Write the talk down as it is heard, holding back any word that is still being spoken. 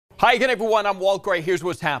Hi again, everyone. I'm Walt Gray. Here's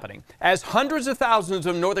what's happening. As hundreds of thousands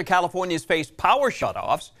of Northern Californians face power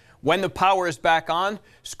shutoffs, when the power is back on,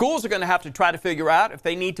 schools are going to have to try to figure out if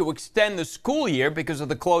they need to extend the school year because of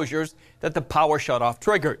the closures that the power shutoff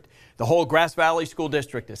triggered. The whole Grass Valley School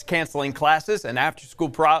District is canceling classes and after-school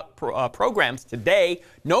programs today.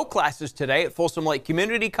 No classes today at Folsom Lake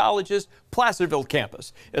Community College's Placerville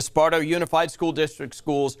campus. Esparto Unified School District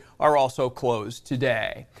schools are also closed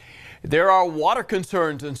today. There are water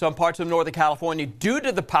concerns in some parts of Northern California due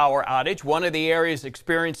to the power outage. One of the areas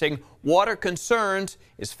experiencing water concerns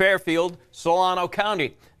is Fairfield, Solano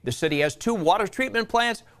County. The city has 2 water treatment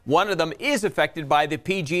plants. One of them is affected by the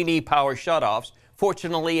PG&E power shutoffs.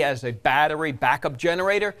 Fortunately, as a battery backup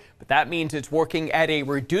generator, but that means it's working at a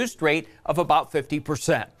reduced rate of about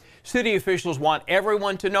 50%. City officials want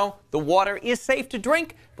everyone to know the water is safe to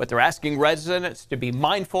drink, but they're asking residents to be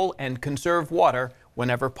mindful and conserve water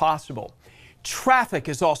whenever possible. Traffic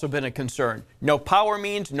has also been a concern. No power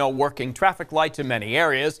means no working traffic lights in many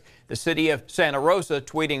areas. The city of Santa Rosa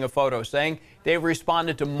tweeting a photo saying they've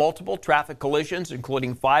responded to multiple traffic collisions,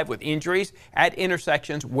 including 5 with injuries at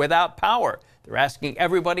intersections without power. They're asking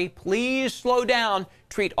everybody, please slow down.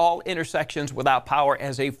 Treat all intersections without power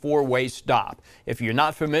as a 4-way stop. If you're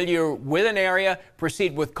not familiar with an area,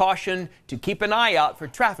 proceed with caution to keep an eye out for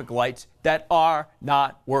traffic lights that are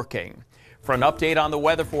not working. For an update on the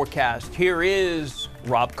weather forecast, here is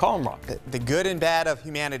Rob Colmrock. The good and bad of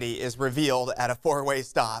humanity is revealed at a 4-way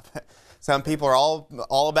stop. Some people are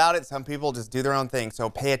all about it. Some people just do their own thing, so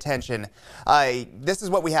pay attention. This is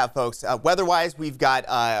what we have, folks. Weather-wise, we've got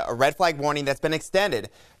a red flag warning that's been extended.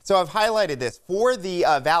 So I've highlighted this. For the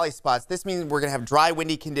valley spots, this means we're going to have dry,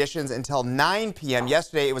 windy conditions until 9 p.m.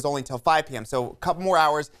 Yesterday, it was only until 5 p.m., so a couple more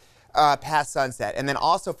hours past sunset. And then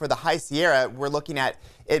also for the High Sierra, we're looking at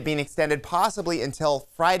it being extended possibly until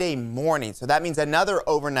Friday morning. So that means another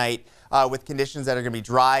overnight with conditions that are going to be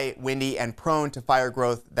dry, windy, and prone to fire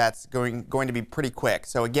growth that's going to be pretty quick.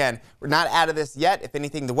 So again, we're not out of this yet. If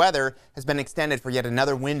anything, the weather has been extended for yet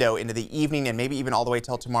another window into the evening and maybe even all the way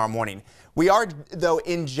till tomorrow morning. We are, though,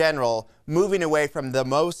 in general, moving away from the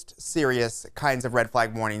most serious kinds of red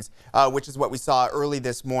flag warnings, which is what we saw early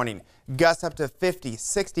this morning. Gusts up to 50,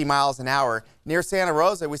 60 miles an hour. Near Santa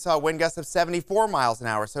Rosa, we saw wind gusts of 74 miles an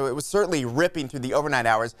hour. So it was certainly ripping through the overnight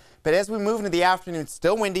hours. But as we move into the afternoon,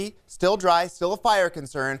 still windy, still dry, still a fire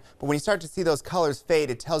concern. But when you start to see those colors fade,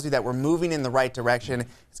 it tells you that we're moving in the right direction.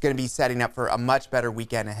 It's going to be setting up for a much better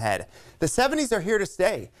weekend ahead. The 70s are here to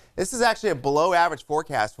stay. This is actually a below average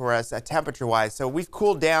forecast for us temperature-wise. So we've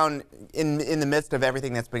cooled down in the midst of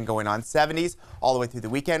everything that's been going on. 70s all the way through the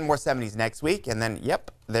weekend, more 70s next week. And then,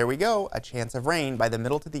 yep, there we go, a chance of rain by the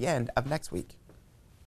middle to the end of next week.